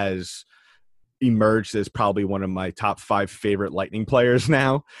 who has emerged as probably one of my top 5 favorite Lightning players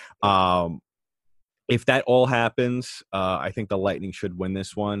now. If that all happens, I think the Lightning should win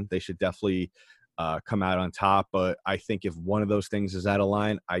this one. They should definitely come out on top. But I think if one of those things is out of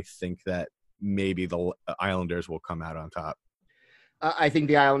line, I think that maybe the Islanders will come out on top. I think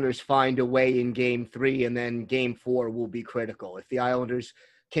the Islanders find a way in Game 3, and then Game 4 will be critical. If the Islanders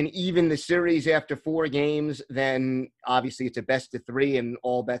can even the series after 4 games, then obviously it's a best of 3 and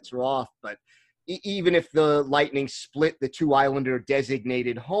all bets are off. But even if the Lightning split the 2 Islander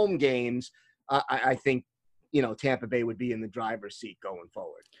designated home games, I think, Tampa Bay would be in the driver's seat going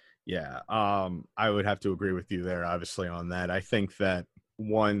forward. Yeah, I would have to agree with you there, obviously, on that. I think that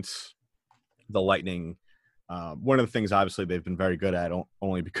once the Lightning, one of the things, obviously, they've been very good at,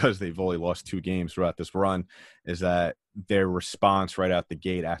 only because they've only lost 2 games throughout this run, is that their response right out the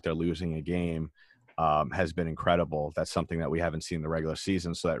gate after losing a game has been incredible. That's something that we haven't seen in the regular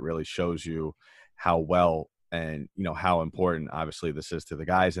season, so that really shows you how well and how important obviously this is to the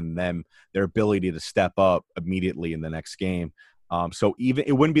guys and them, their ability to step up immediately in the next game. So even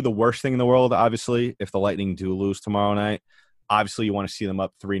it wouldn't be the worst thing in the world, obviously, if the Lightning do lose tomorrow night. Obviously, you want to see them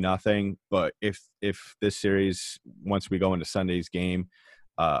up 3-0, but if this series, once we go into Sunday's game,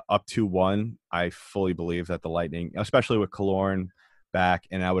 up 2-1, I fully believe that the Lightning, especially with Killorn back,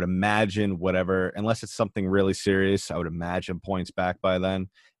 and I would imagine unless it's something really serious, I would imagine Point's back by then.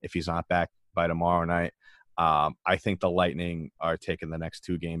 If he's not back by tomorrow night, I think the Lightning are taking the next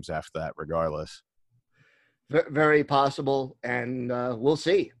 2 games after that, regardless. Very possible, and we'll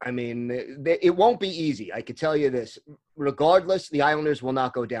see. I mean, it won't be easy. I could tell you this. Regardless, the Islanders will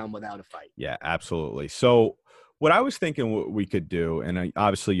not go down without a fight. Yeah, absolutely. So what I was thinking what we could do, and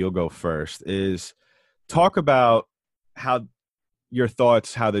obviously you'll go first, is talk about how your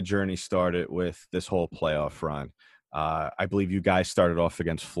thoughts, how the journey started with this whole playoff run. I believe you guys started off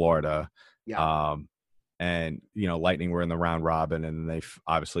against Florida. Yeah. And, Lightning were in the round robin, and they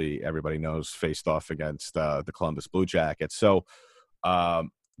obviously, everybody knows, faced off against the Columbus Blue Jackets. So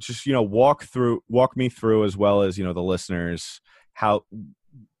just, walk me through, as well as, the listeners, how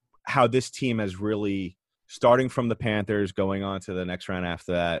this team has really, starting from the Panthers, going on to the next round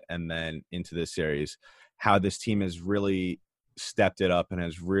after that, and then into this series, how this team has really stepped it up and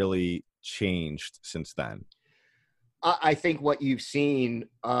has really changed since then. I think what you've seen,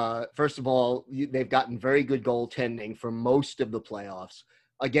 first of all, they've gotten very good goaltending for most of the playoffs.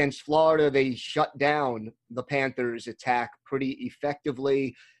 Against Florida, they shut down the Panthers' attack pretty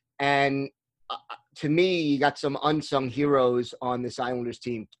effectively. And to me, you got some unsung heroes on this Islanders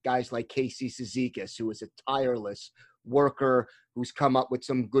team. Guys like Casey Cizikas, who is a tireless worker, who's come up with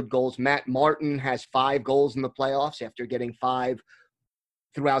some good goals. Matt Martin has 5 goals in the playoffs after getting 5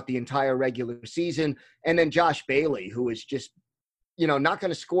 throughout the entire regular season. And then Josh Bailey, who is just, not going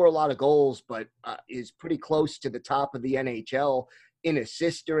to score a lot of goals, but is pretty close to the top of the NHL in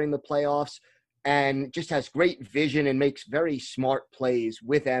assists during the playoffs, and just has great vision and makes very smart plays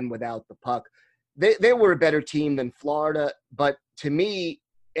with and without the puck. They were a better team than Florida, but to me,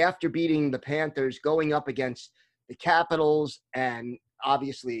 after beating the Panthers, going up against the Capitals and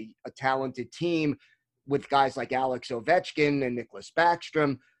obviously a talented team with guys like Alex Ovechkin and Nicholas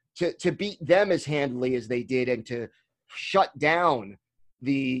Backstrom, to beat them as handily as they did and to shut down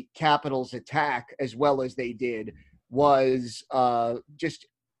the Capitals' attack as well as they did was just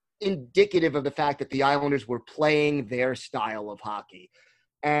indicative of the fact that the Islanders were playing their style of hockey.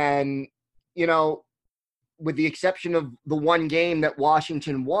 And, with the exception of the one game that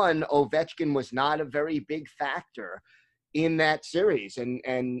Washington won, Ovechkin was not a very big factor in that series.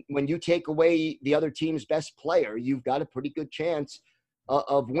 And when you take away the other team's best player, you've got a pretty good chance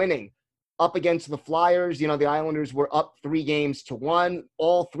of winning. Up against the Flyers, the Islanders were up 3-1.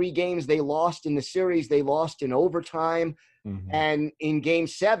 All 3 games they lost in the series, they lost in overtime. Mm-hmm. And in Game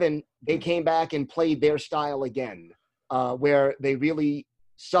 7, they came back and played their style again, where they really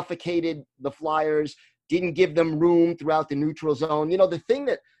suffocated the Flyers, didn't give them room throughout the neutral zone. The thing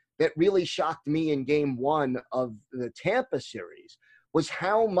that really shocked me in Game 1 of the Tampa series was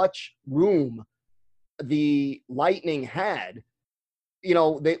how much room the Lightning had,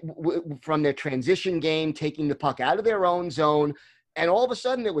 from their transition game, taking the puck out of their own zone. And all of a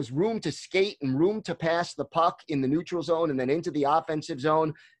sudden there was room to skate and room to pass the puck in the neutral zone and then into the offensive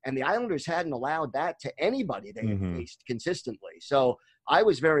zone. And the Islanders hadn't allowed that to anybody they had faced consistently. So I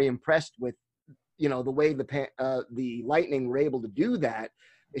was very impressed with, the way the Lightning were able to do that,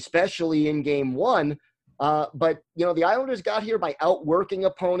 especially in Game 1. But the Islanders got here by outworking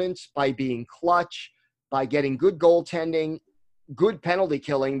opponents, by being clutch, by getting good goaltending, good penalty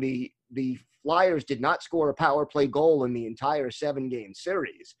killing. The Flyers did not score a power play goal in the entire 7-game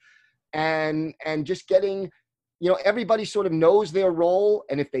series. And just getting, everybody sort of knows their role.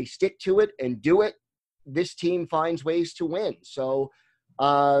 And if they stick to it and do it, this team finds ways to win. So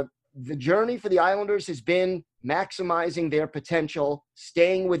the journey for the Islanders has been maximizing their potential,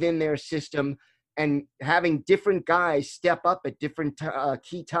 staying within their system, and having different guys step up at different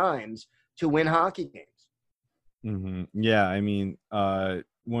key times to win hockey games. Mm-hmm. Yeah, I mean,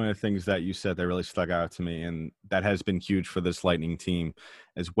 one of the things that you said that really stuck out to me, and that has been huge for this Lightning team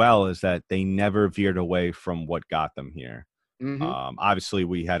as well, is that they never veered away from what got them here. Mm-hmm. Obviously,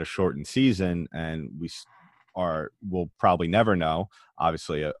 we had a shortened season, and we'll probably never know,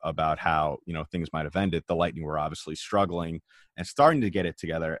 obviously, about how things might have ended. The Lightning were obviously struggling and starting to get it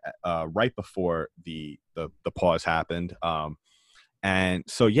together right before the pause happened. And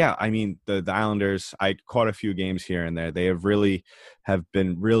so, yeah, I mean, the Islanders, I caught a few games here and there. They have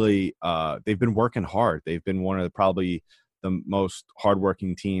been they've been working hard. They've been one of probably the most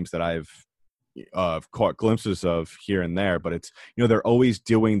hardworking teams that I've caught glimpses of here and there, but it's, they're always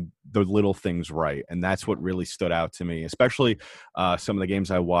doing the little things right. And that's what really stood out to me, especially some of the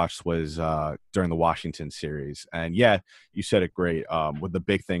games I watched was during the Washington series. And yeah, you said it great. What the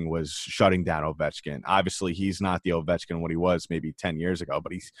big thing was shutting down Ovechkin. Obviously he's not the Ovechkin what he was maybe 10 years ago,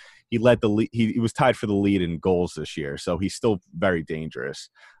 but he led the lead. He was tied for the lead in goals this year. So he's still very dangerous.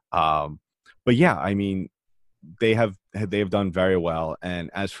 But yeah, I mean, they have done very well. And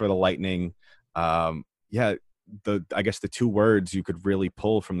as for the Lightning, I guess the 2 words you could really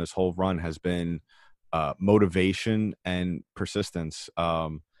pull from this whole run has been motivation and persistence,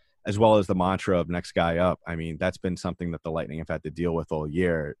 as well as the mantra of next guy up. I mean, that's been something that the Lightning have had to deal with all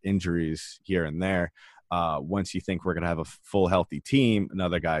year, injuries here and there. Once you think we're going to have a full healthy team,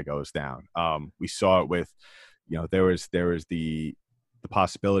 another guy goes down. We saw it with, there was the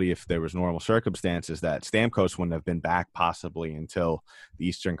possibility, if there was normal circumstances, that Stamkos wouldn't have been back possibly until the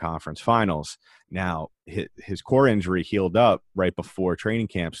Eastern Conference Finals. Now, his core injury healed up right before training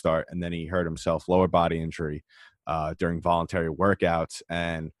camp start, and then he hurt himself, lower body injury, during voluntary workouts.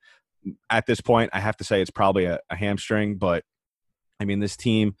 And at this point, I have to say it's probably a hamstring, but I mean, this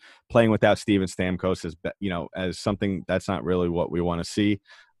team playing without Steven Stamkos is, as something that's not really what we want to see.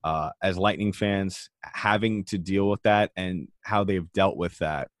 As Lightning fans, having to deal with that and how they've dealt with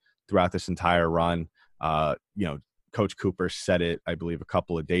that throughout this entire run, Coach Cooper said it, I believe, a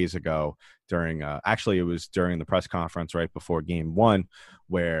couple of days ago during actually it was during the press conference right before game one,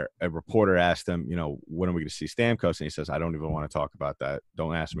 where a reporter asked him, when are we going to see Stamkos? And he says, I don't even want to talk about that.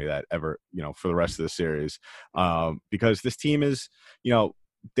 Don't ask me that ever, for the rest of the series, because this team is,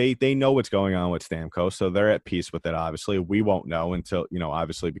 they know what's going on with Stamkos, so they're at peace with it. Obviously, we won't know until,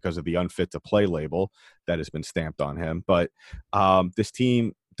 obviously because of the unfit to play label that has been stamped on him. But this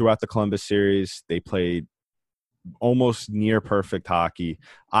team throughout the Columbus series, they played almost near perfect hockey.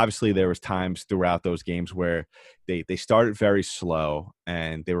 Obviously, there was times throughout those games where they started very slow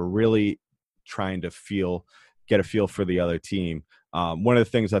and they were really trying to get a feel for the other team. One of the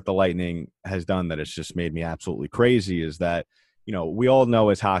things that the Lightning has done that has just made me absolutely crazy is that, we all know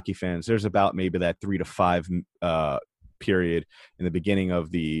as hockey fans, there's about maybe that 3 to 5 period in the beginning of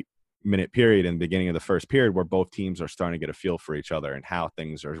the minute period in the beginning of the first period where both teams are starting to get a feel for each other and how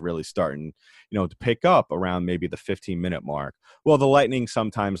things are really starting, to pick up around maybe the 15-minute mark. Well, the Lightning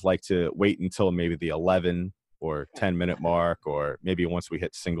sometimes like to wait until maybe the 11 or 10-minute mark, or maybe once we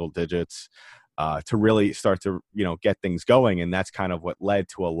hit single digits, to really start to, get things going. And that's kind of what led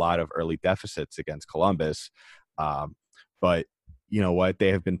to a lot of early deficits against Columbus. But you know what? They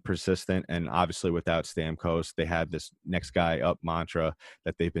have been persistent, and obviously without Stamkos, they had this next guy up mantra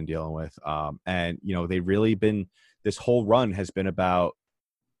that they've been dealing with. And, they've really been – this whole run has been about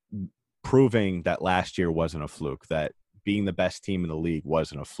proving that last year wasn't a fluke, that being the best team in the league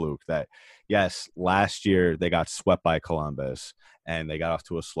wasn't a fluke, that, yes, last year they got swept by Columbus and they got off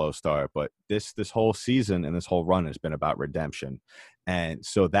to a slow start. But this whole season and this whole run has been about redemption. And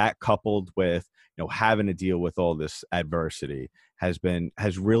so that coupled with, having to deal with all this adversity has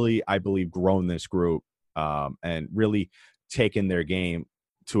really, I believe, grown this group and really taken their game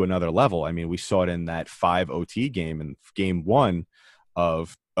to another level. I mean, we saw it in that 5 OT game in game one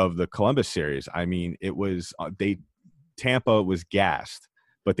of the Columbus series. I mean, it was Tampa was gassed,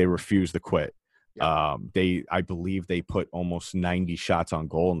 but they refused to quit. Yeah. I believe they put almost 90 shots on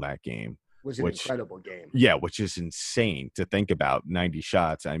goal in that game. It was an incredible game. Yeah, which is insane to think about, 90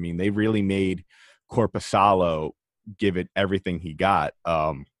 shots. I mean, they really made Korpisalo give it everything he got.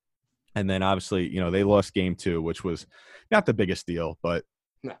 And then obviously, they lost game 2, which was not the biggest deal, but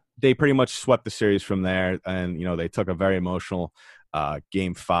they pretty much swept the series from there. And, they took a very emotional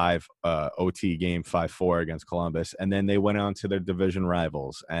game 5, OT game 5-4 against Columbus. And then they went on to their division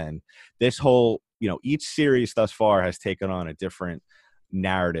rivals. And this whole, each series thus far has taken on a different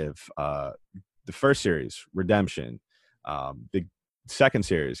narrative. The first series, redemption. The second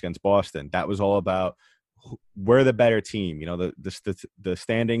series against Boston, that was all about we're the better team. The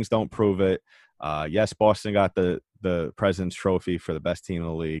standings don't prove it. Yes, Boston got the President's Trophy for the best team in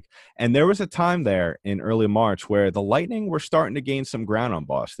the league. And there was a time there in early March where the Lightning were starting to gain some ground on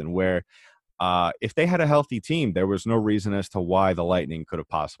Boston, where if they had a healthy team, there was no reason as to why the Lightning could have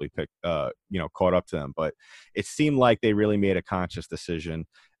possibly caught up to them. But it seemed like they really made a conscious decision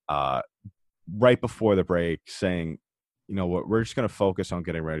right before the break, saying, what, we're just going to focus on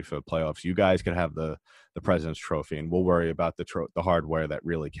getting ready for the playoffs. You guys can have the President's Trophy, and we'll worry about the hardware that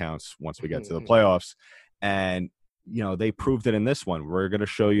really counts once we get to the playoffs. And, they proved it in this one. We're going to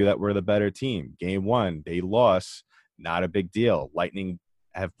show you that we're the better team. Game 1, they lost. Not a big deal. Lightning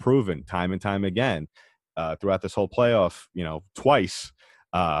have proven time and time again throughout this whole playoff, twice,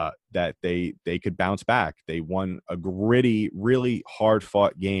 that they could bounce back. They won a gritty, really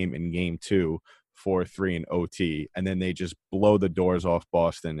hard-fought game in game 2, 4-3 in OT, and then they just blow the doors off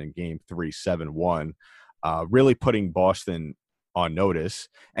Boston in game 3, 7-1, really putting Boston on notice.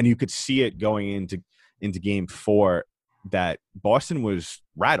 And you could see it going into game 4 that Boston was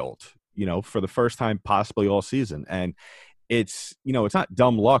rattled, for the first time possibly all season. And it's not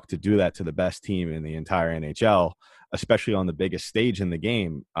dumb luck to do that to the best team in the entire NHL, especially on the biggest stage in the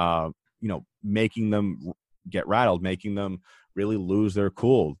game, making them get rattled, making them really lose their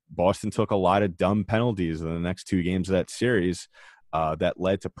cool. Boston took a lot of dumb penalties in the next 2 games of that series that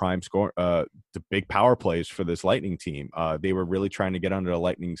led to prime score, to big power plays for this Lightning team. They were really trying to get under the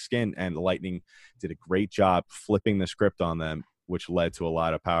Lightning skin, and the Lightning did a great job flipping the script on them, which led to a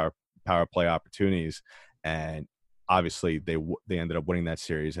lot of power play opportunities. And obviously they ended up winning that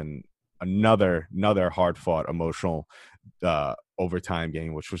series, and another hard fought emotional overtime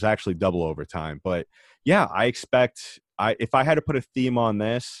game, which was actually double overtime. But yeah, I expect if I had to put a theme on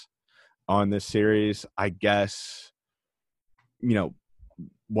this series, I guess,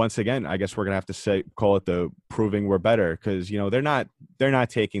 once again, I guess we're gonna have to call it the proving we're better, because they're not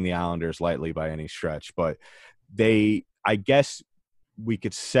taking the Islanders lightly by any stretch, but I guess we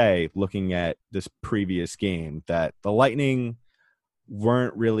could say, looking at this previous game, that the Lightning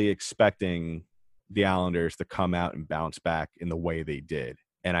weren't really expecting the Islanders to come out and bounce back in the way they did.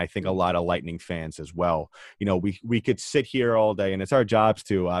 And I think a lot of Lightning fans as well. You know, we could sit here all day, and it's our jobs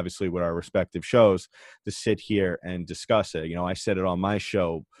to, obviously, with our respective shows, to sit here and discuss it. You know, I said it on my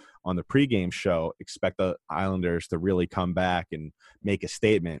show, on the pregame show, expect the Islanders to really come back and make a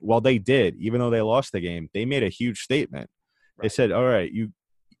statement. Well, they did. Even though they lost the game, they made a huge statement. Right. They said, all right, you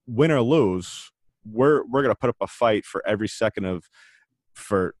win or lose, we're going to put up a fight for every second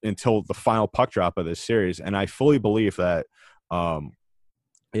until the final puck drop of this series. And I fully believe that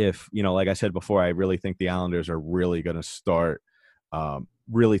if, you know, like I said before, I really think the Islanders are really going to start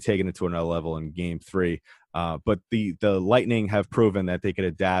really taking it to another level in Game 3. But the Lightning have proven that they could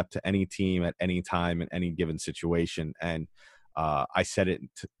adapt to any team at any time in any given situation. And I said it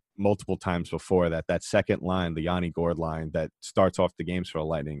multiple times before that second line, the Yanni Gourde line that starts off the games for the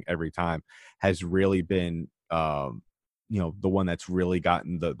Lightning every time, has really been, you know, the one that's really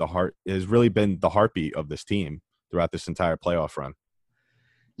gotten the heart, has really been the heartbeat of this team throughout this entire playoff run.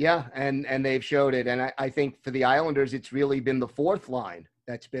 Yeah, and they've showed it. And I think for the Islanders, it's really been the fourth line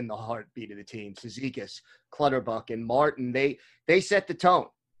that's been the heartbeat of the team. Cizikas, Clutterbuck, and Martin, they set the tone.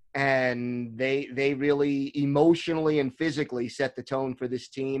 And they really emotionally and physically set the tone for this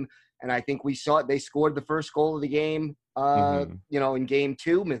team. And I think we saw it. They scored the first goal of the game, you know, in Game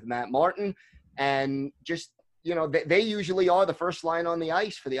 2 with Matt Martin. And just, you know, they usually are the first line on the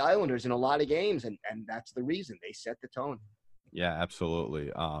ice for the Islanders in a lot of games. And that's the reason they set the tone. Yeah,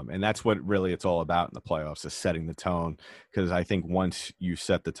 absolutely. And that's what really it's all about in the playoffs, is setting the tone. Because I think once you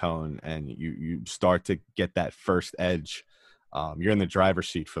set the tone and you start to get that first edge, you're in the driver's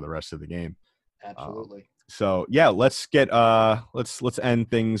seat for the rest of the game. Absolutely. So yeah, let's get let's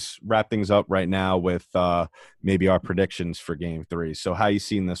end things, wrap things up right now with maybe our predictions for Game 3. So how you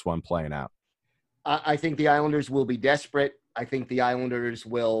seeing this one playing out? I think the Islanders will be desperate. I think the Islanders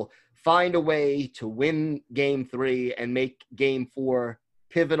will find a way to win Game 3 and make Game 4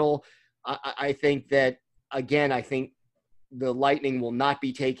 pivotal. I think that, again, I think the Lightning will not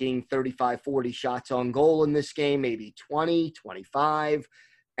be taking 35, 40 shots on goal in this game, maybe 20, 25,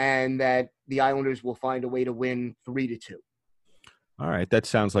 and that the Islanders will find a way to win 3-2. All right. That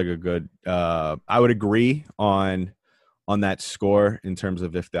sounds like a good, I would agree on that score in terms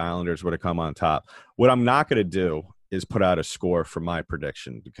of if the Islanders were to come on top. What I'm not going to do is put out a score for my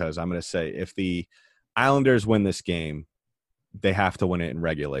prediction, because I'm going to say if the Islanders win this game, they have to win it in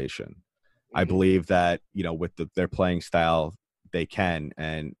regulation. I believe that, you know, with their playing style, they can.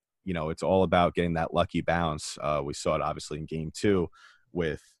 And, you know, it's all about getting that lucky bounce. We saw it obviously in Game 2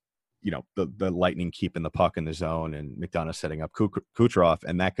 with, you know, the Lightning keeping the puck in the zone and McDonough setting up Kucherov.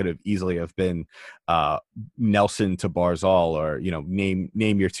 And that could have easily have been Nelson to Barzal, or, you know, name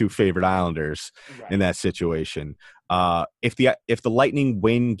your two favorite Islanders in that situation. If the Lightning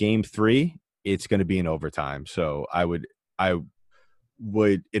win Game 3, it's going to be in overtime. So I would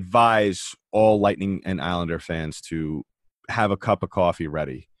advise all Lightning and Islander fans to have a cup of coffee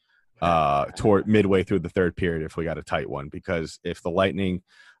ready toward midway through the third period if we got a tight one, because if the Lightning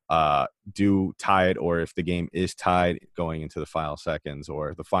do tie it, or if the game is tied going into the final seconds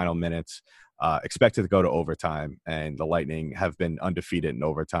or the final minutes, expect it to go to overtime, and the Lightning have been undefeated in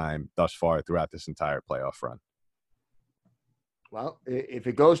overtime thus far throughout this entire playoff run. Well, if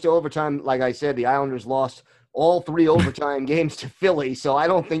it goes to overtime, like I said, the Islanders lost all 3 overtime games to Philly, so I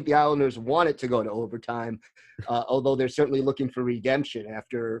don't think the Islanders want it to go to overtime, although they're certainly looking for redemption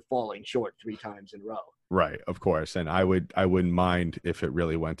after falling short 3 times in a row. Right, of course, and I wouldn't mind if it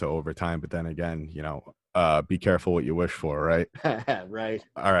really went to overtime, but then again, you know, be careful what you wish for, right? Right.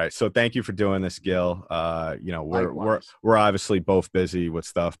 All right, so thank you for doing this, Gil. You know, we're obviously both busy with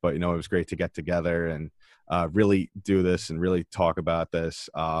stuff, but, you know, it was great to get together and really do this and really talk about this.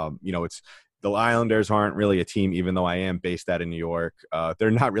 You know, the Islanders aren't really a team, even though I am based out in New York.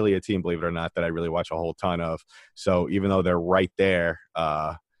 They're not really a team, believe it or not, that I really watch a whole ton of. So even though they're right there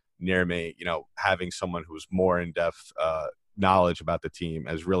near me, you know, having someone who's more in-depth knowledge about the team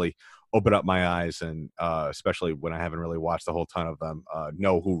has really opened up my eyes, and especially when I haven't really watched a whole ton of them,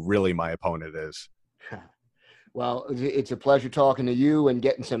 know who really my opponent is. Well, it's a pleasure talking to you and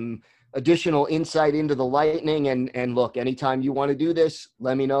getting some additional insight into the Lightning. And look, anytime you want to do this,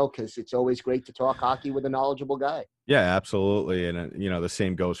 let me know, because it's always great to talk hockey with a knowledgeable guy. Yeah, absolutely. And, you know, the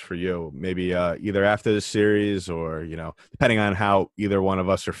same goes for you. Maybe either after the series, or, you know, depending on how either one of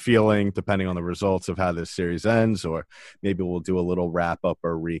us are feeling, depending on the results of how this series ends, or maybe we'll do a little wrap up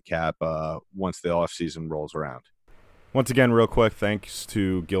or recap once the offseason rolls around. Once again, real quick, thanks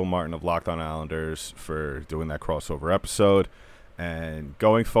to Gil Martin of Locked On Islanders for doing that crossover episode. And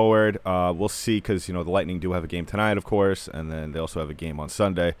going forward, we'll see, because the Lightning do have a game tonight, of course, and then they also have a game on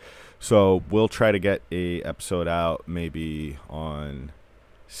Sunday. So we'll try to get a episode out maybe on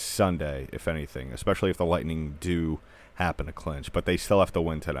Sunday, if anything, especially if the Lightning do happen to clinch. But they still have to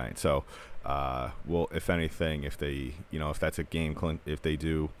win tonight. So we'll, if anything, if they, if that's a game, if they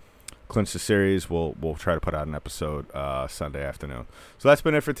do clinch the series, we'll try to put out an episode Sunday afternoon. So that's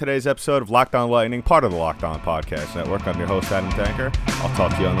been it for today's episode of Locked On Lightning, part of the Locked On Podcast Network. I'm your host, Adam Tanker. I'll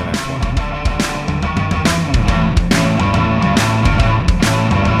talk to you on the next one.